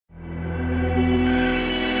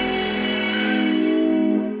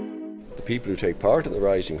people who take part in the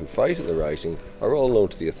rising, who fight in the rising, are all known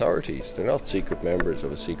to the authorities. They're not secret members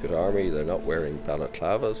of a secret army, they're not wearing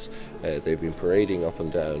balaclavas, they've been parading up and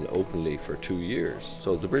down openly for 2 years.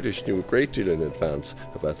 So the British knew a great deal in advance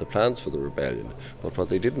about the plans for the rebellion, but what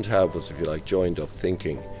they didn't have was, if you like, joined up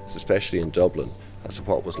thinking, especially in Dublin, as to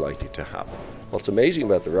what was likely to happen. What's amazing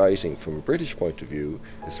about the rising from a British point of view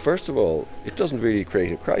is, first of all, it doesn't really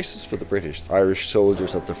create a crisis for the British. Irish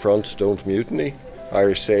soldiers at the front don't mutiny.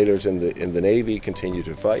 Irish sailors in the Navy continue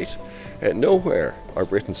to fight. Nowhere are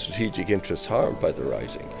Britain's strategic interests harmed by the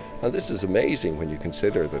rising. And this is amazing when you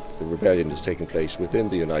consider that the rebellion has taken place within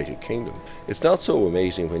the United Kingdom. It's not so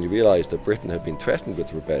amazing when you realise that Britain had been threatened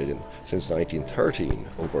with rebellion since 1913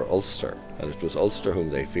 over Ulster, and it was Ulster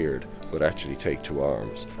whom they feared would actually take to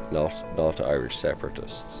arms, not Irish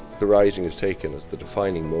separatists. The rising is taken as the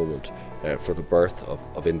defining moment for the birth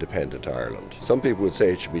of independent Ireland. Some people would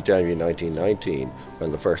say it should be January 1919,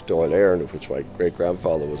 when the first Dáil Éireann, of which my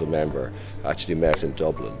great-grandfather was a member, actually met in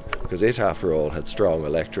Dublin, because it, after all, had strong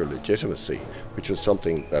electoral legitimacy, which was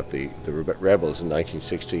something that the rebels in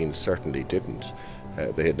 1916 certainly didn't.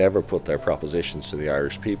 They had never put their propositions to the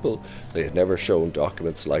Irish people. They had never shown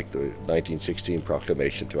documents like the 1916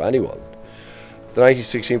 Proclamation to anyone. The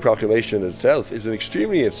 1916 Proclamation itself is an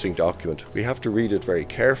extremely interesting document. We have to read it very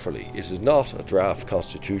carefully. It is not a draft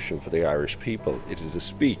constitution for the Irish people. It is a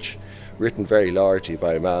speech written very largely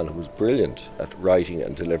by a man who was brilliant at writing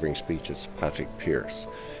and delivering speeches, Patrick Pearse.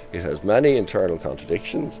 It has many internal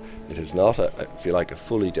contradictions. It is not, if you like, a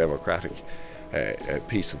fully democratic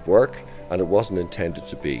piece of work, and it wasn't intended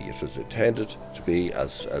to be. It was intended to be,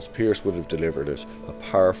 as Pearse would have delivered it, a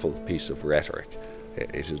powerful piece of rhetoric.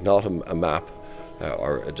 It is not a map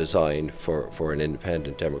or a design for an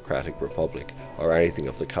independent democratic republic or anything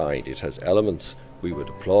of the kind. It has elements we would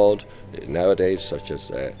applaud nowadays, such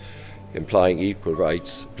as implying equal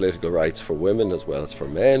rights, political rights for women as well as for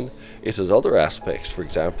men. It has other aspects, for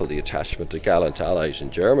example, the attachment to gallant allies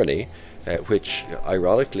in Germany, which,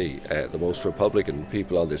 ironically, the most Republican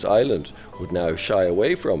people on this island would now shy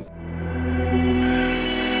away from.